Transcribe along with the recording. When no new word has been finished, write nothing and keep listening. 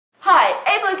Hi,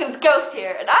 Abe Lincoln's Ghost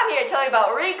here, and I'm here to tell you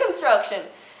about Reconstruction.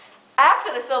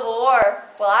 After the Civil War,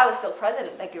 well, I was still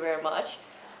president, thank you very much,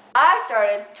 I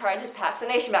started trying to patch the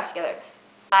nation back together.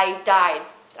 I died.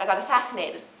 I got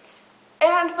assassinated.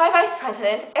 And my vice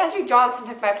president, Andrew Johnson,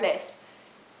 took my place.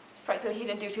 Frankly, he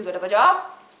didn't do too good of a job,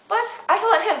 but I shall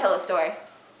let him tell the story.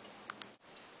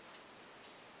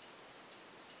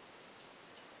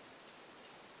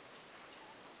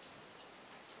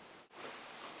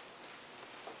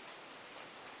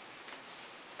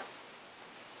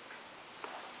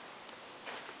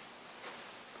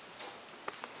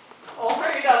 Oh,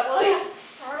 hurry up, will you?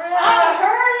 Hurry up. I'm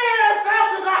hurrying as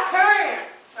fast as I can.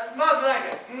 That's my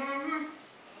blanket.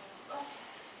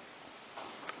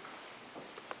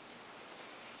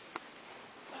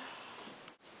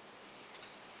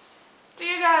 Do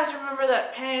you guys remember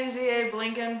that pansy Abe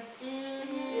Lincoln?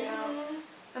 Yeah.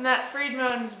 And that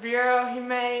Freedmen's Bureau he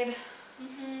made?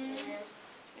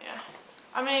 Yeah.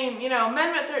 I mean,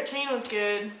 Amendment 13 was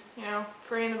good,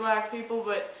 freeing the black people,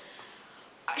 but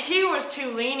he was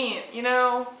too lenient, He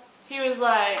was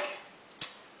like,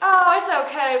 oh, it's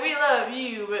okay, we love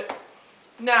you, but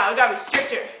no, we gotta be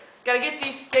stricter. Gotta get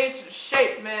these states in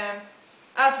shape, man.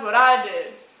 That's what I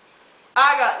did.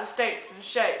 I got the states in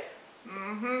shape.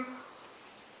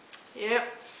 Yep.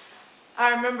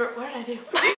 I remember, what did I do?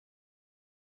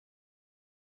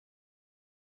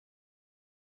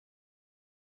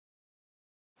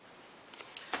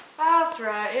 That's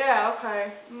right, yeah,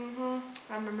 okay.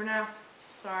 I remember now.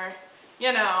 Sorry.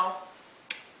 Getting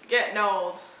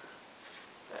old.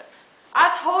 But I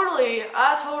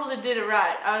totally did it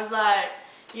right. I was like,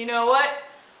 you know what?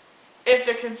 If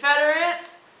the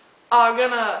Confederates are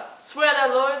gonna swear their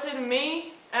loyalty to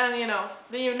me and,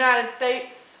 the United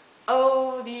States,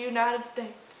 oh, the United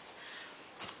States,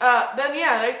 then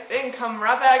yeah, they can come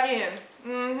right back in.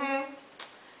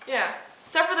 Yeah,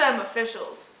 except for them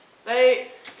officials.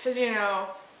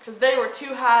 Because they were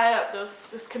too high up,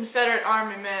 those Confederate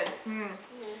Army men.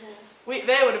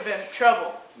 They would have been in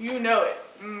trouble. You know it.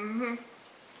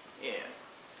 Yeah.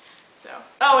 So,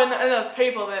 oh, and those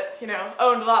people that,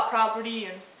 owned a lot of property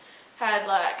and had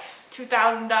like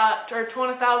 $2,000 or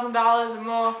 $20,000 or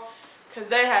more because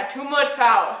they had too much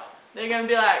power. They're going to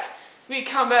be like, we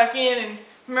come back in and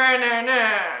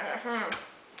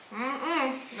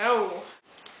no.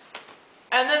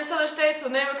 And them southern states,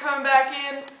 when they were coming back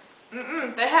in,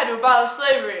 they had to abolish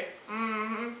slavery.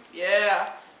 Yeah.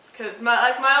 Because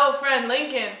my old friend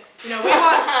Lincoln, we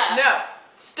want, no.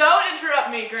 Don't interrupt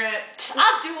me, Grant.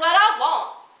 I'll do what I want.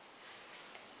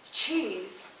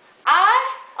 Jeez.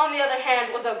 I, on the other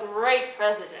hand, was a great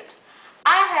president.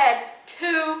 I had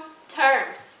 2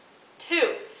 terms.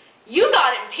 2. You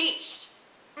got impeached.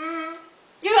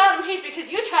 You got impeached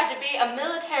because you tried to be a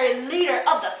military leader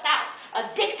of the South, a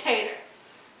dictator.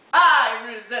 I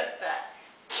resent that.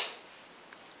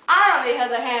 I, on the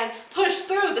other hand, pushed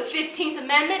through the 15th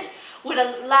Amendment, would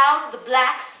allow the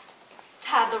blacks to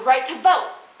have the right to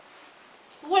vote.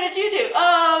 What did you do?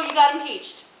 Oh, you got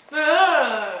impeached.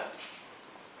 Yeah,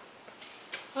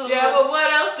 well,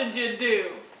 what else did you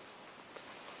do?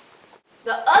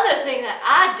 The other thing that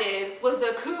I did was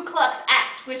the Ku Klux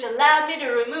Act, which allowed me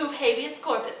to remove habeas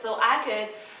corpus so I could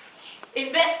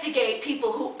investigate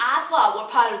people who I thought were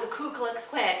part of the Ku Klux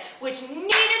Klan, which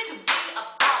needed to be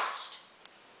abolished.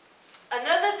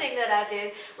 Another thing that I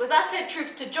did was I sent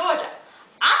troops to Georgia.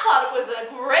 I thought it was a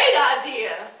great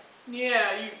idea.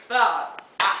 Yeah, you thought.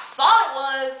 I thought it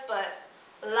was, but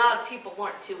a lot of people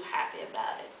weren't too happy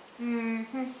about it.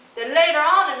 Then later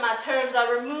on in my terms, I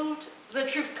removed the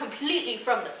troops completely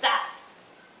from the South.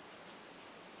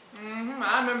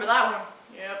 I remember that one.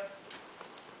 Yep.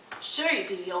 Sure you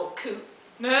do, you old coot.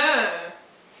 Nah.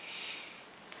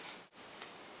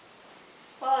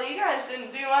 Well, you guys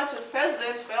didn't do much as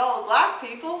presidents for all the black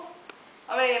people.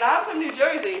 I mean, I'm from New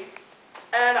Jersey,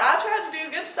 and I tried to do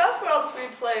good stuff for all the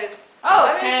freed slaves.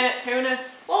 Oh,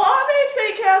 Tunis. Well, I made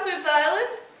St. Catherine's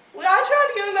Island. I tried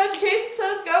to give them education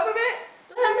instead of government.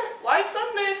 Then white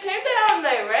Southerners came down and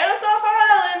they ran us off our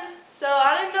island. So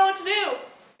I didn't know what to do.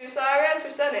 So I ran for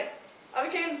Senate. I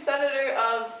became the senator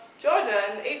of Georgia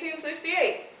in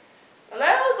 1868. And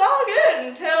that was all good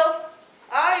until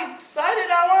I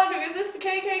decided I wanted to resist the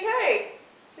KKK,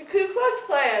 the Ku Klux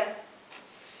Klan.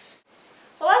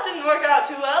 Well, that didn't work out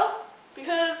too well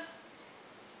because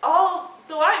all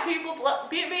the white people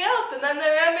beat me up and then they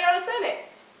ran me out of Senate.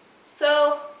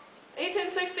 So,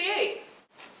 1868.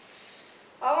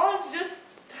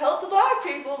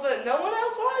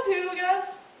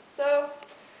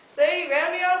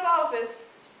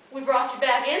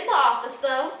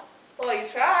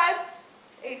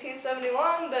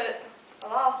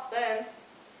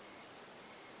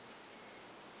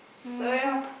 So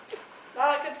yeah, a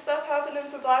lot of good stuff happening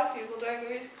for black people during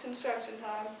Reconstruction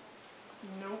time.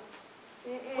 Nope.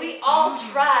 We all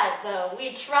tried, though.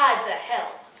 We tried to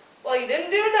help. Well, you didn't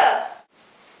do enough.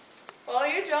 Well,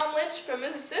 you're John Lynch from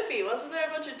Mississippi. Wasn't there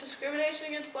a bunch of discrimination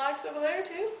against blacks over there,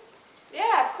 too?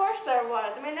 Yeah, of course there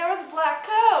was. I mean, there was black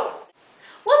codes.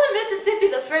 Wasn't Mississippi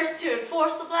the first to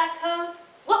enforce the black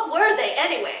codes? What were they,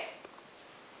 anyway?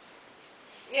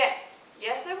 Yes,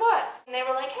 it was. And they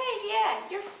were like, hey, yeah,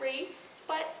 you're free,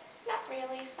 but not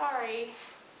really, sorry.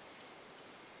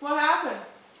 What happened?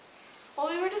 Well,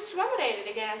 we were discriminated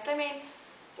against. I mean,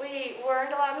 we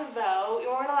weren't allowed to vote. We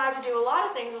weren't allowed to do a lot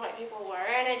of things that white people were,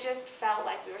 and it just felt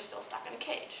like we were still stuck in a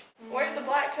cage. Weren't the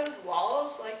black codes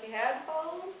laws, like you had to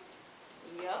follow them?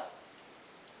 Yep.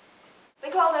 They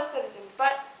called us citizens,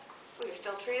 but we were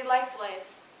still treated like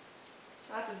slaves.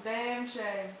 That's a damn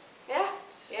shame. Yeah,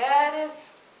 it is.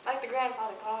 Like the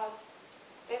grandfather clause.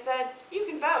 They said, you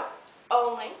can vote,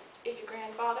 only if your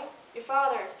grandfather, your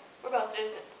father, were both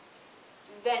citizens.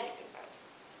 Then you can vote.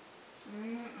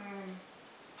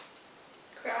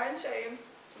 Crying shame.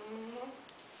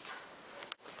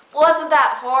 Wasn't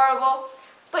that horrible?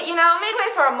 But you know, it made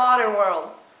way for a modern world.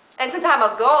 And since I'm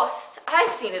a ghost,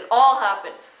 I've seen it all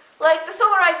happen. Like the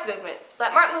civil rights movement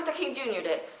that Martin Luther King Jr.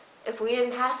 did. If we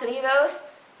didn't pass any of those,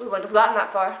 we wouldn't have gotten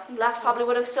that far. Blacks probably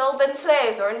would have still been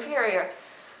slaves or inferior.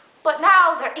 But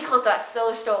now they're equal to us, though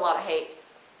there's still a lot of hate.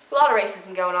 A lot of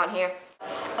racism going on here.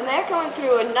 America went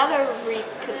through another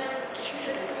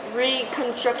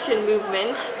Reconstruction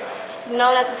movement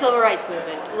known as the Civil Rights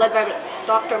Movement, led by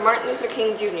Dr. Martin Luther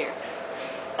King Jr.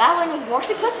 That one was more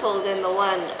successful than the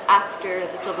one after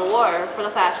the Civil War for the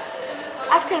fact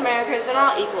African Americans are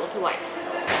not equal to whites,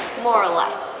 more or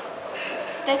less.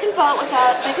 They can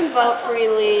vote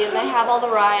freely, and they have all the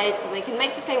rights, and they can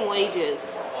make the same wages,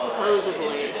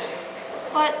 supposedly.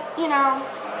 But, you know,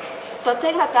 the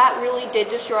thing that really did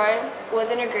destroy was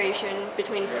integration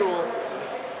between schools.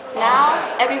 Now,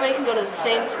 everybody can go to the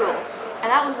same school. And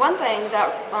that was one thing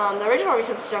that the original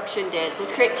Reconstruction did,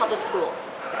 was create public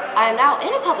schools. I am now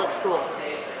in a public school.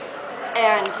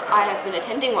 And I have been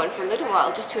attending one for a little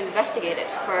while just to investigate it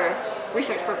for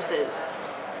research purposes.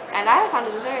 And I have found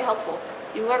it very helpful.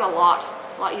 You learn a lot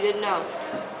you didn't know.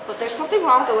 But there's something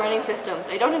wrong with the learning system.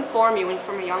 They don't inform you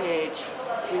from a young age.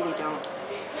 Really don't.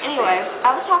 Anyway,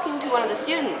 I was talking to one of the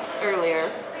students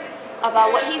earlier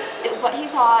about what he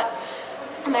thought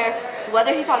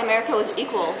whether he thought America was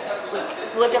equal,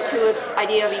 like lived up to its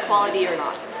idea of equality or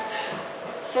not.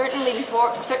 Certainly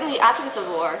after the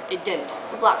Civil War, it didn't.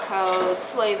 The black code,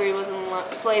 slavery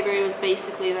was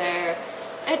basically there.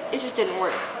 It just didn't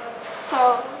work.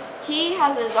 So he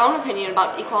has his own opinion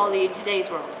about equality in today's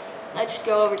world. Let's just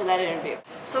go over to that interview.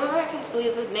 Some Americans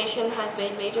believe that the nation has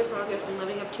made major progress in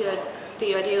living up to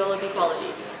the ideal of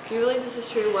equality. Do you believe this is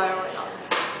true? Why or why not?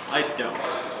 I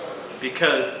don't.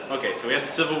 Because, okay, so we had the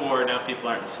Civil War, now people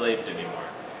aren't enslaved anymore.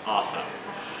 Awesome.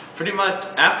 Pretty much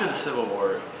after the Civil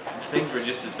War, things were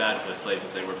just as bad for the slaves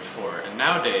as they were before. And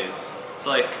nowadays, it's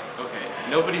like, okay,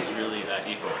 nobody's really that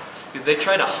equal. Because they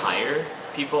try to hire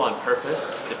people on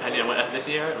purpose, depending on what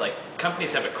ethnicity they are. Like,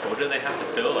 companies have a quota they have to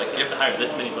fill. Like, you have to hire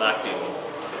this many black people,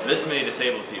 this many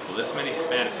disabled people, this many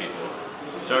Hispanic people.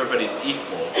 So everybody's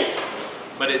equal.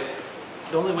 But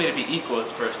the only way to be equal is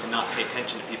for us to not pay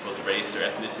attention to people's race or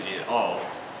ethnicity at all,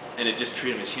 and to just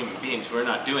treat them as human beings. We're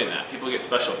not doing that. People get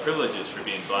special privileges for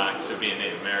being blacks or being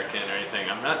Native American or anything.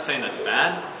 I'm not saying that's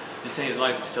bad. I'm just saying as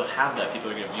long as we still have that, people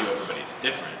are going to view everybody as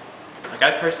different. Like,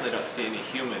 I personally don't see any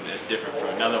human as different from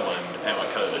another one, depending on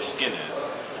what color their skin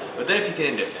is. But then if you get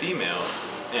into female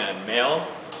and male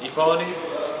equality,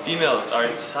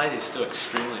 our society is still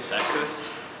extremely sexist.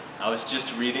 I was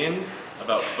just reading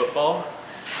about football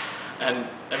and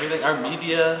everything. Our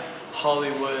media,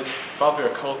 Hollywood, popular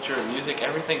culture, music,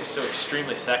 everything is so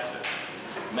extremely sexist.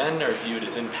 Men are viewed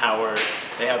as in power,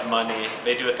 they have money,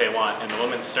 they do what they want, and the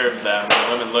women serve them, and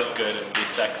the women look good and be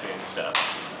sexy and stuff.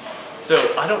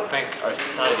 So I don't think our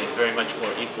society is very much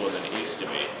more equal than it used to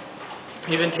be.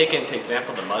 Even taking into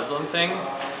example the Muslim thing,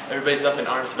 everybody's up in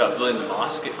arms about building the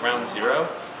mosque at ground zero.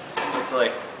 It's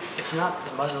like, it's not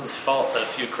the Muslims' fault that a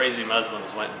few crazy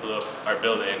Muslims went and blew up our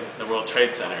building, the World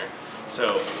Trade Center.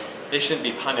 So they shouldn't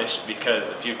be punished because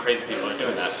a few crazy people are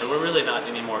doing that. So we're really not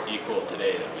any more equal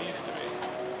today than we used to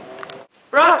be.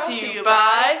 Brought to you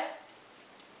by